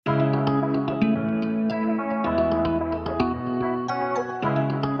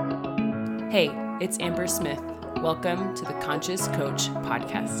Hey, it's Amber Smith. Welcome to the Conscious Coach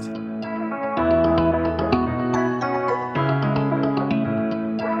Podcast.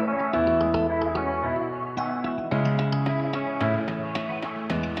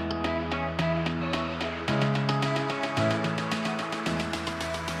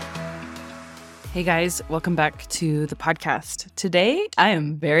 Hey guys, welcome back to the podcast. Today, I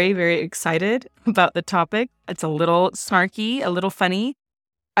am very, very excited about the topic. It's a little snarky, a little funny.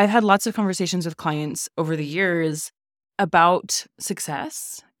 I've had lots of conversations with clients over the years about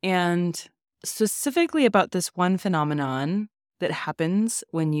success and specifically about this one phenomenon that happens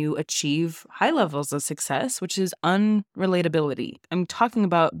when you achieve high levels of success, which is unrelatability. I'm talking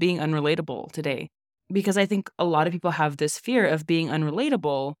about being unrelatable today because I think a lot of people have this fear of being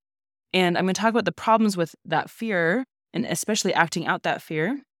unrelatable. And I'm going to talk about the problems with that fear and especially acting out that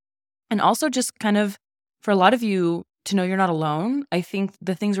fear. And also just kind of for a lot of you to know you're not alone. I think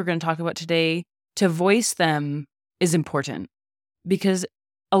the things we're going to talk about today, to voice them is important because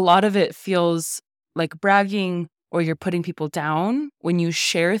a lot of it feels like bragging or you're putting people down when you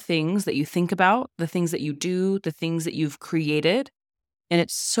share things that you think about, the things that you do, the things that you've created. And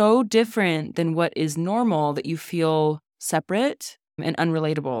it's so different than what is normal that you feel separate and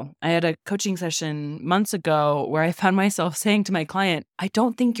unrelatable. I had a coaching session months ago where I found myself saying to my client, I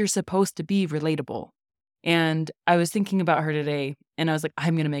don't think you're supposed to be relatable. And I was thinking about her today and I was like,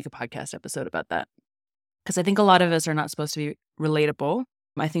 I'm going to make a podcast episode about that. Because I think a lot of us are not supposed to be relatable.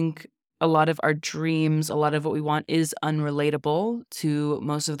 I think a lot of our dreams, a lot of what we want is unrelatable to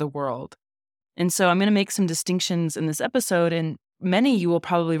most of the world. And so I'm going to make some distinctions in this episode and many you will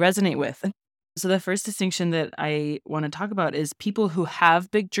probably resonate with. So the first distinction that I want to talk about is people who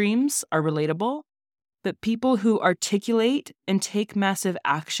have big dreams are relatable, but people who articulate and take massive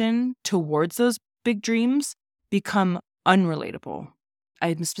action towards those big dreams become unrelatable.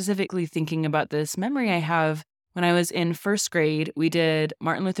 I'm specifically thinking about this memory I have when I was in first grade. We did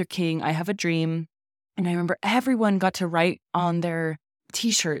Martin Luther King, I Have a Dream. And I remember everyone got to write on their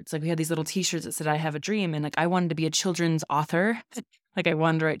t-shirts. Like we had these little t-shirts that said, I have a dream. And like I wanted to be a children's author. Like I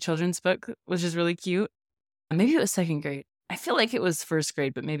wanted to write children's book, which is really cute. Maybe it was second grade. I feel like it was first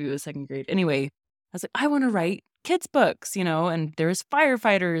grade, but maybe it was second grade. Anyway, I was like, I want to write kids' books, and there's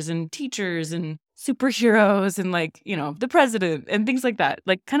firefighters and teachers and superheroes and the president and things like that.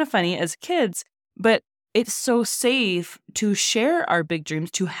 Like kind of funny as kids, but it's so safe to share our big dreams,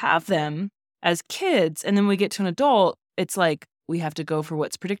 to have them as kids. And then we get to an adult, it's like we have to go for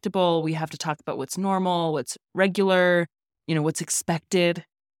what's predictable. We have to talk about what's normal, what's regular, what's expected.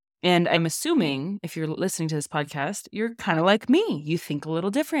 And I'm assuming if you're listening to this podcast, you're kind of like me. You think a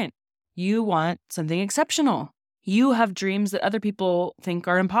little different. You want something exceptional. You have dreams that other people think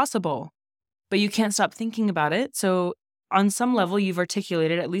are impossible, but you can't stop thinking about it. So on some level, you've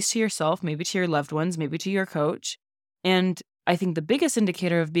articulated, at least to yourself, maybe to your loved ones, maybe to your coach. And I think the biggest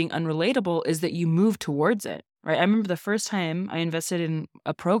indicator of being unrelatable is that you move towards it, right? I remember the first time I invested in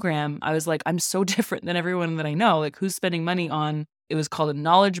a program, I was like, I'm so different than everyone that I know. Like who's spending money on, it was called A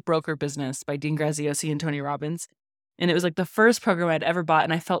Knowledge Broker Business by Dean Graziosi and Tony Robbins. And it was like the first program I'd ever bought.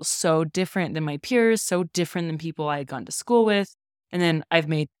 And I felt so different than my peers, so different than people I had gone to school with. And then I've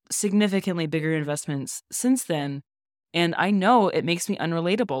made significantly bigger investments since then. And I know it makes me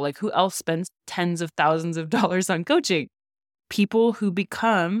unrelatable. Like who else spends tens of thousands of dollars on coaching? People who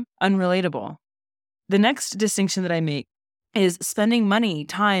become unrelatable. The next distinction that I make is spending money,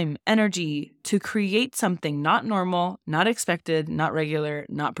 time, energy to create something not normal, not expected, not regular,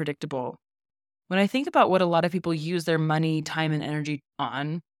 not predictable. When I think about what a lot of people use their money, time, and energy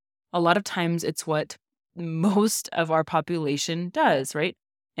on, a lot of times it's what most of our population does, right?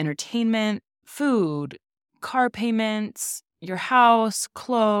 Entertainment, food, car payments, your house,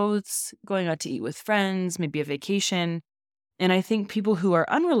 clothes, going out to eat with friends, maybe a vacation. And I think people who are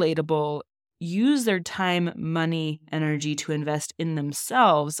unrelatable use their time, money, energy to invest in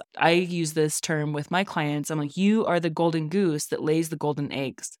themselves. I use this term with my clients. I'm like, you are the golden goose that lays the golden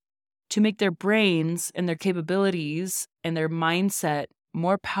eggs. To make their brains and their capabilities and their mindset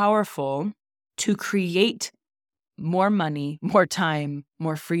more powerful to create more money, more time,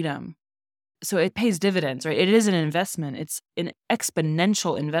 more freedom. So it pays dividends, right? It is an investment. It's an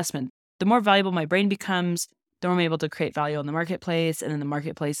exponential investment. The more valuable my brain becomes, the more I'm able to create value in the marketplace. And then the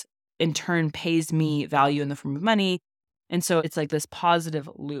marketplace in turn pays me value in the form of money. And so it's like this positive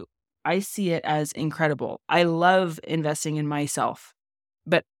loop. I see it as incredible. I love investing in myself,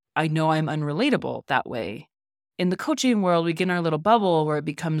 but I know I'm unrelatable that way. In the coaching world, we get in our little bubble where it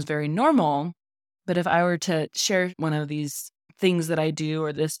becomes very normal. But if I were to share one of these things that I do,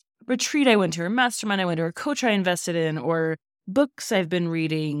 or this retreat I went to, or mastermind I went to, or coach I invested in, or books I've been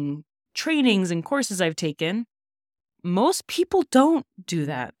reading, trainings and courses I've taken, most people don't do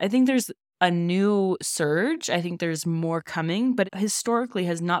that. I think there's a new surge. I think there's more coming, but historically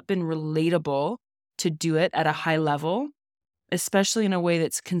has not been relatable to do it at a high level, especially in a way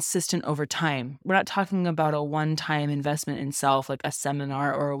that's consistent over time. We're not talking about a one-time investment in self, like a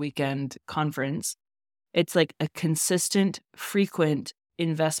seminar or a weekend conference. It's like a consistent, frequent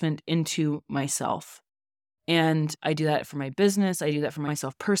investment into myself. And I do that for my business. I do that for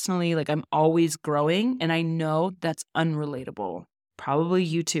myself personally. Like I'm always growing, and I know that's unrelatable. Probably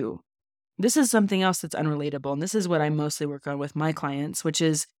you too. This is something else that's unrelatable. And this is what I mostly work on with my clients, which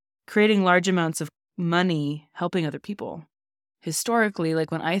is creating large amounts of money helping other people. Historically,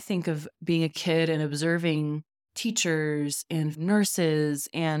 like when I think of being a kid and observing teachers and nurses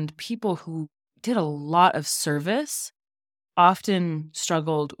and people who did a lot of service, often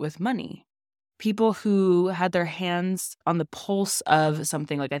struggled with money. People who had their hands on the pulse of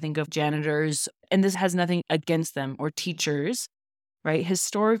something, like I think of janitors, and this has nothing against them, or teachers, right?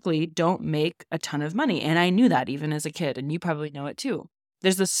 Historically, don't make a ton of money. And I knew that even as a kid, and you probably know it too.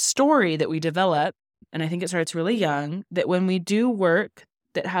 There's this story that we develop, and I think it starts really young, that when we do work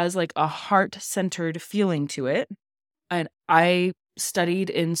that has like a heart-centered feeling to it, and I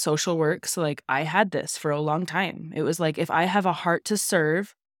studied in social work, so like I had this for a long time. It was like, if I have a heart to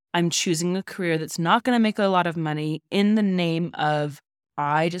serve, I'm choosing a career that's not going to make a lot of money in the name of,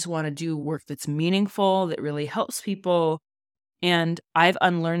 I just want to do work that's meaningful, that really helps people. And I've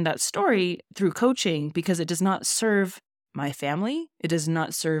unlearned that story through coaching because it does not serve my family. It does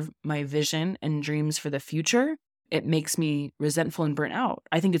not serve my vision and dreams for the future. It makes me resentful and burnt out.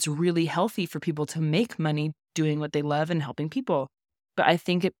 I think it's really healthy for people to make money doing what they love and helping people. But I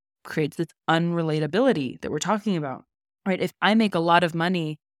think it creates this unrelatability that we're talking about, right? If I make a lot of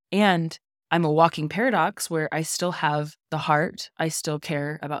money and I'm a walking paradox where I still have the heart, I still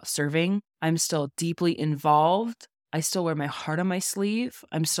care about serving, I'm still deeply involved, I still wear my heart on my sleeve,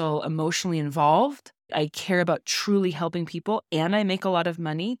 I'm still emotionally involved, I care about truly helping people, and I make a lot of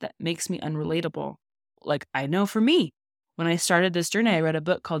money, that makes me unrelatable. Like I know for me, when I started this journey, I read a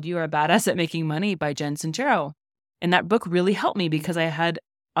book called You Are a Badass at Making Money by Jen Sincero. And that book really helped me because I had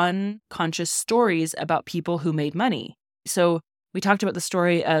unconscious stories about people who made money. So we talked about the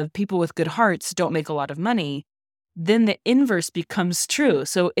story of people with good hearts don't make a lot of money. Then the inverse becomes true.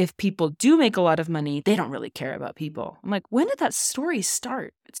 So if people do make a lot of money, they don't really care about people. I'm like, when did that story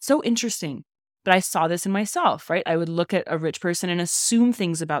start? It's so interesting. But I saw this in myself, right? I would look at a rich person and assume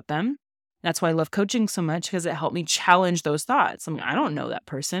things about them. That's why I love coaching so much, because it helped me challenge those thoughts. I mean, I don't know that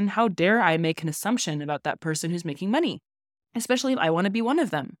person. How dare I make an assumption about that person who's making money, especially if I want to be one of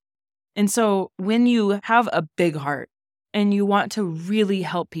them. And so when you have a big heart and you want to really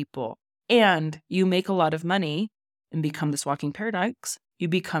help people and you make a lot of money and become this walking paradox, you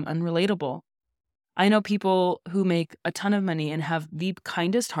become unrelatable. I know people who make a ton of money and have the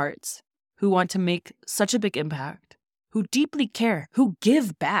kindest hearts, who want to make such a big impact, who deeply care, who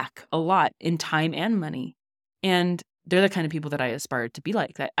give back a lot in time and money. And they're the kind of people that I aspire to be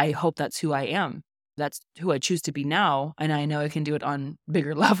like. I hope that's who I am. That's who I choose to be now. And I know I can do it on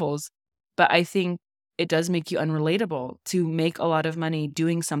bigger levels. But I think it does make you unrelatable to make a lot of money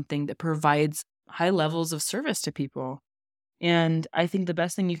doing something that provides high levels of service to people. And I think the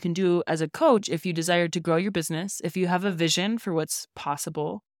best thing you can do as a coach, if you desire to grow your business, if you have a vision for what's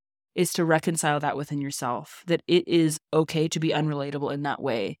possible, is to reconcile that within yourself, that it is okay to be unrelatable in that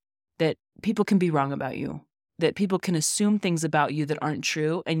way, that people can be wrong about you, that people can assume things about you that aren't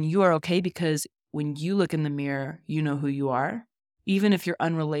true, and you are okay because when you look in the mirror, you know who you are. Even if you're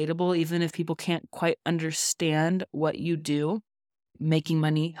unrelatable, even if people can't quite understand what you do, making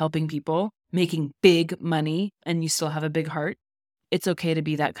money, helping people, making big money, and you still have a big heart, it's okay to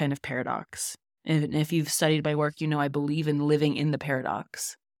be that kind of paradox. And if you've studied my work, you know I believe in living in the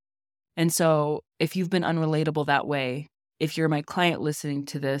paradox. And so if you've been unrelatable that way, if you're my client listening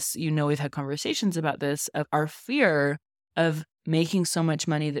to this, you know we've had conversations about this, of our fear of making so much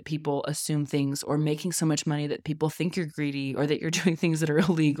money that people assume things, or making so much money that people think you're greedy or that you're doing things that are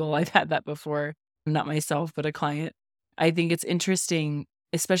illegal. I've had that before, not myself, but a client. I think it's interesting,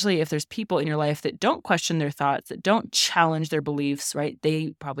 especially if there's people in your life that don't question their thoughts, that don't challenge their beliefs, right?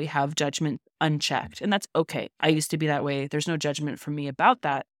 They probably have judgment unchecked, and that's okay. I used to be that way. There's no judgment from me about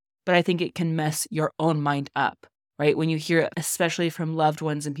that, but I think it can mess your own mind up, right? When you hear, especially from loved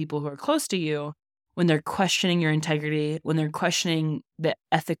ones and people who are close to you, when they're questioning your integrity, when they're questioning the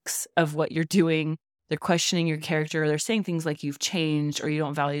ethics of what you're doing, they're questioning your character, or they're saying things like you've changed or you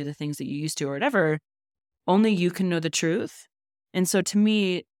don't value the things that you used to or whatever, only you can know the truth. And so to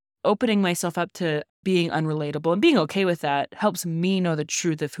me, opening myself up to being unrelatable and being okay with that helps me know the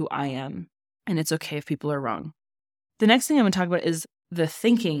truth of who I am. And it's okay if people are wrong. The next thing I'm going to talk about is the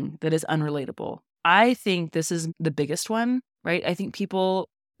thinking that is unrelatable. I think this is the biggest one, right? I think people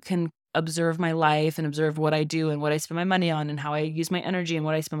can observe my life and observe what I do and what I spend my money on and how I use my energy and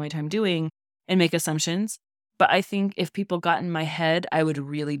what I spend my time doing and make assumptions. But I think if people got in my head, I would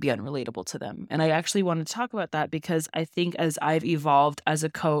really be unrelatable to them. And I actually want to talk about that because I think as I've evolved as a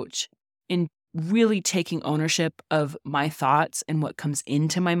coach in really taking ownership of my thoughts and what comes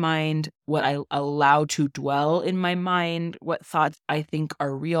into my mind, what I allow to dwell in my mind, what thoughts I think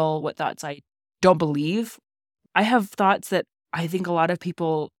are real, what thoughts I don't believe. I have thoughts that I think a lot of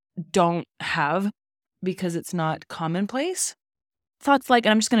people don't have because it's not commonplace. Thoughts like,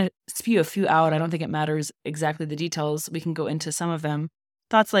 and I'm just going to spew a few out. I don't think it matters exactly the details. We can go into some of them.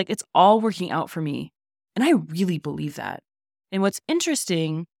 Thoughts like, it's all working out for me. And I really believe that. And what's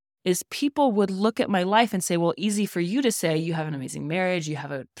interesting is people would look at my life and say, well, easy for you to say you have an amazing marriage, you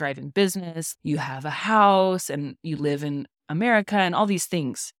have a thriving business, you have a house, and you live in America and all these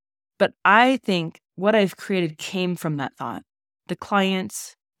things. But I think what I've created came from that thought. The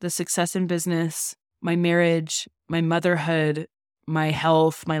clients, the success in business, my marriage, my motherhood, my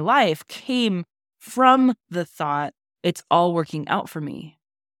health, my life came from the thought, it's all working out for me.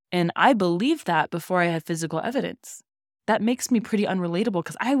 And I believed that before I had physical evidence. That makes me pretty unrelatable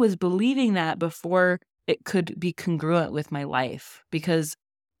because I was believing that before it could be congruent with my life. Because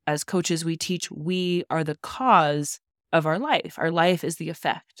as coaches, we teach we are the cause of our life. Our life is the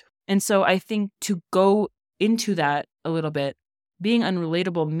effect. And so I think to go into that a little bit, being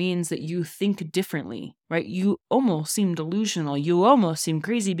unrelatable means that you think differently, right? You almost seem delusional. You almost seem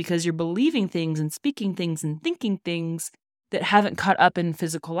crazy because you're believing things and speaking things and thinking things that haven't caught up in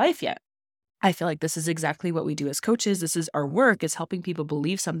physical life yet. I feel like this is exactly what we do as coaches. This is our work, is helping people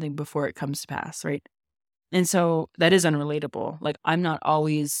believe something before it comes to pass, right? And so that is unrelatable. Like, I'm not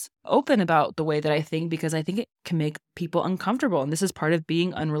always open about the way that I think because I think it can make people uncomfortable. And this is part of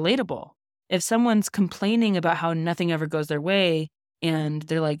being unrelatable. If someone's complaining about how nothing ever goes their way and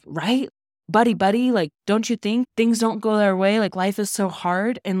they're like, right, buddy, like, don't you think things don't go their way? Like, life is so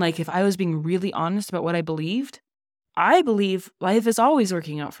hard. And like, if I was being really honest about what I believe life is always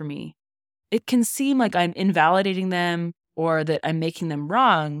working out for me. It can seem like I'm invalidating them or that I'm making them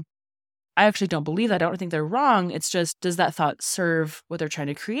wrong. I actually don't believe that. I don't think they're wrong. It's just, does that thought serve what they're trying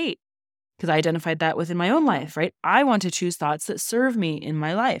to create? Because I identified that within my own life, right? I want to choose thoughts that serve me in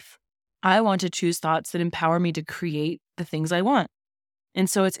my life. I want to choose thoughts that empower me to create the things I want. And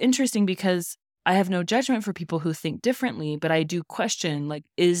so it's interesting because I have no judgment for people who think differently, but I do question, like,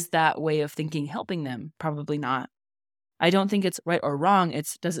 is that way of thinking helping them? Probably not. I don't think it's right or wrong.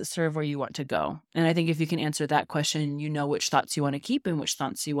 It's, does it serve where you want to go? And I think if you can answer that question, you know which thoughts you want to keep and which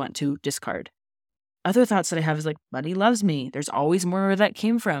thoughts you want to discard. Other thoughts that I have is like, money loves me. There's always more where that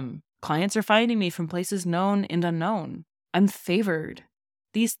came from. Clients are finding me from places known and unknown. I'm favored.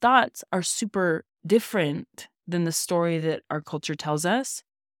 These thoughts are super different than the story that our culture tells us.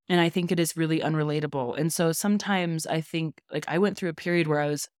 And I think it is really unrelatable. And so sometimes I think, like, I went through a period where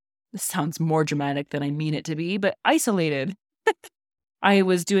this sounds more dramatic than I mean it to be, but isolated. I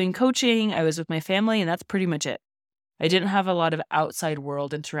was doing coaching, I was with my family, and that's pretty much it. I didn't have a lot of outside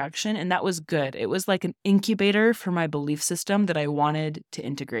world interaction, and that was good. It was like an incubator for my belief system that I wanted to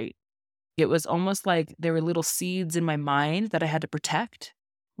integrate. It was almost like there were little seeds in my mind that I had to protect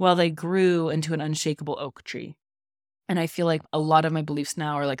while they grew into an unshakable oak tree. And I feel like a lot of my beliefs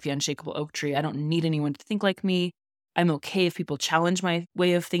now are like the unshakable oak tree. I don't need anyone to think like me. I'm okay if people challenge my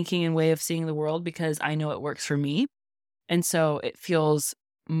way of thinking and way of seeing the world because I know it works for me. And so it feels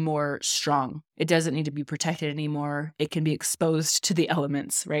more strong. It doesn't need to be protected anymore. It can be exposed to the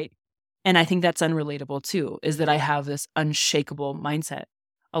elements, right? And I think that's unrelatable too, is that I have this unshakable mindset.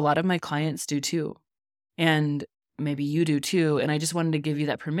 A lot of my clients do too. And maybe you do too. And I just wanted to give you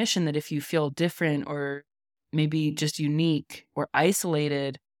that permission that if you feel different or maybe just unique or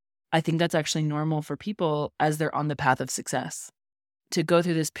isolated, I think that's actually normal for people as they're on the path of success. To go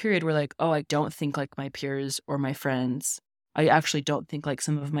through this period where like, oh, I don't think like my peers or my friends. I actually don't think like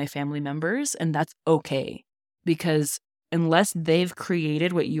some of my family members, and that's okay. Because unless they've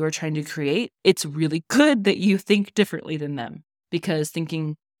created what you are trying to create, it's really good that you think differently than them because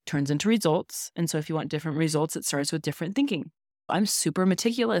thinking turns into results. And so if you want different results, it starts with different thinking. I'm super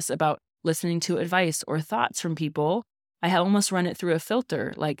meticulous about listening to advice or thoughts from people. I almost run it through a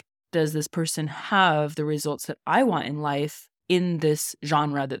filter. Like, does this person have the results that I want in life in this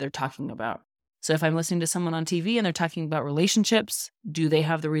genre that they're talking about? So if I'm listening to someone on TV and they're talking about relationships, do they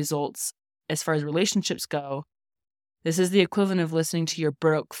have the results as far as relationships go This is the equivalent of listening to your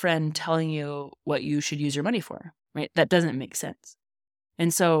broke friend telling you what you should use your money for, right? That doesn't make sense.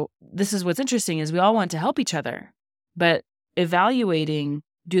 And so this is what's interesting is we all want to help each other, but evaluating,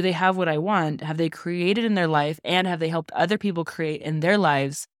 do they have what I want? Have they created in their life, and have they helped other people create in their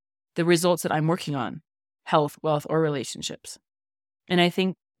lives the results that I'm working on, health, wealth, or relationships? And I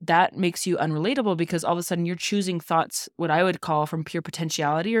think that makes you unrelatable because all of a sudden you're choosing thoughts, what I would call from pure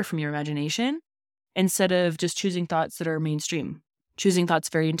potentiality or from your imagination, instead of just choosing thoughts that are mainstream. Choosing thoughts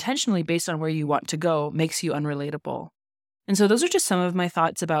very intentionally based on where you want to go makes you unrelatable. And so those are just some of my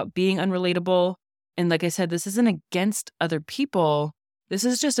thoughts about being unrelatable. And like I said, this isn't against other people. This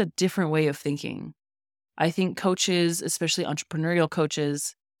is just a different way of thinking. I think coaches, especially entrepreneurial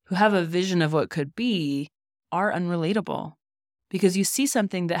coaches, who have a vision of what could be, are unrelatable because you see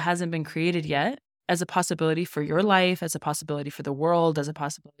something that hasn't been created yet as a possibility for your life, as a possibility for the world, as a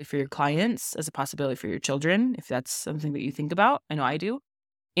possibility for your clients, as a possibility for your children, if that's something that you think about. I know I do.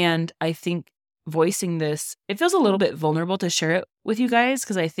 And I think voicing this, it feels a little bit vulnerable to share it with you guys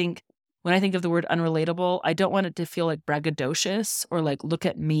because I think when I think of the word unrelatable, I don't want it to feel like braggadocious or like, look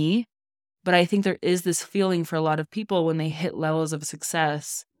at me. But I think there is this feeling for a lot of people when they hit levels of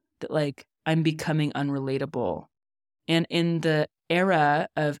success that like, I'm becoming unrelatable. And in the era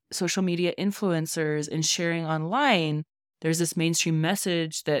of social media influencers and sharing online, there's this mainstream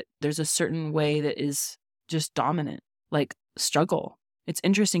message that there's a certain way that is just dominant, like struggle. It's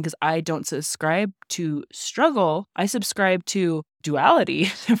interesting because I don't subscribe to struggle. I subscribe to duality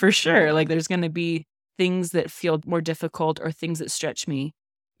for sure. Like there's going to be things that feel more difficult or things that stretch me,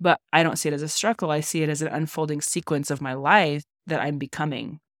 but I don't see it as a struggle. I see it as an unfolding sequence of my life that I'm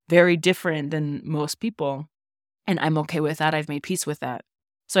becoming, very different than most people. And I'm okay with that. I've made peace with that.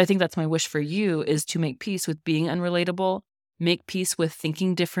 So I think that's my wish for you is to make peace with being unrelatable, make peace with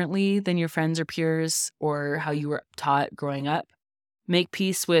thinking differently than your friends or peers or how you were taught growing up. Make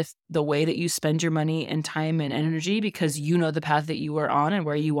peace with the way that you spend your money and time and energy because you know the path that you are on and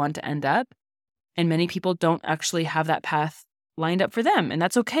where you want to end up. And many people don't actually have that path lined up for them. And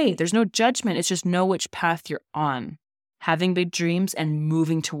that's okay. There's no judgment. It's just know which path you're on. Having big dreams and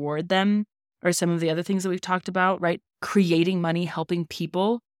moving toward them are some of the other things that we've talked about, right? Creating money, helping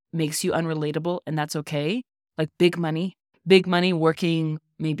people makes you unrelatable, and that's okay. Like big money, working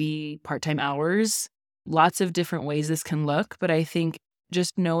maybe part-time hours, lots of different ways this can look. But I think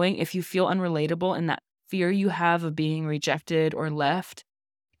just knowing if you feel unrelatable and that fear you have of being rejected or left,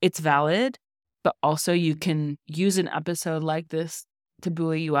 it's valid. But also you can use an episode like this to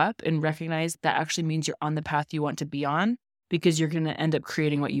buoy you up and recognize that actually means you're on the path you want to be on because you're going to end up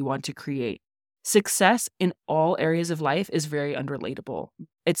creating what you want to create. Success in all areas of life is very unrelatable.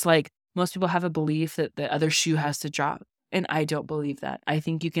 It's like most people have a belief that the other shoe has to drop. And I don't believe that. I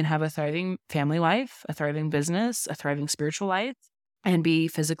think you can have a thriving family life, a thriving business, a thriving spiritual life, and be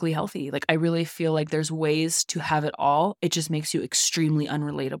physically healthy. Like I really feel like there's ways to have it all. It just makes you extremely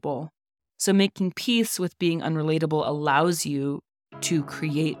unrelatable. So making peace with being unrelatable allows you to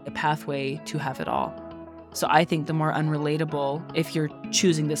create a pathway to have it all. So I think the more unrelatable, if you're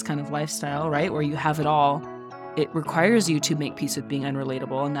choosing this kind of lifestyle, right, where you have it all, it requires you to make peace with being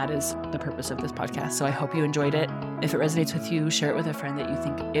unrelatable. And that is the purpose of this podcast. So I hope you enjoyed it. If it resonates with you, share it with a friend that you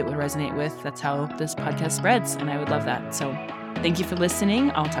think it would resonate with. That's how this podcast spreads. And I would love that. So thank you for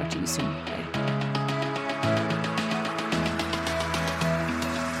listening. I'll talk to you soon. Bye.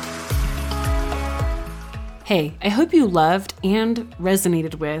 Hey, I hope you loved and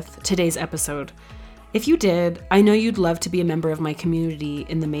resonated with today's episode. If you did, I know you'd love to be a member of my community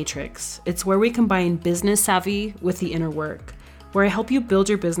in The Matrix. It's where we combine business savvy with the inner work, where I help you build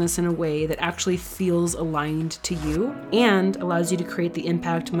your business in a way that actually feels aligned to you and allows you to create the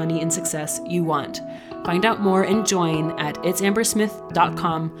impact, money, and success you want. Find out more and join at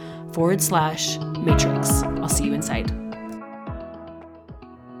itsambersmith.com/matrix. I'll see you inside.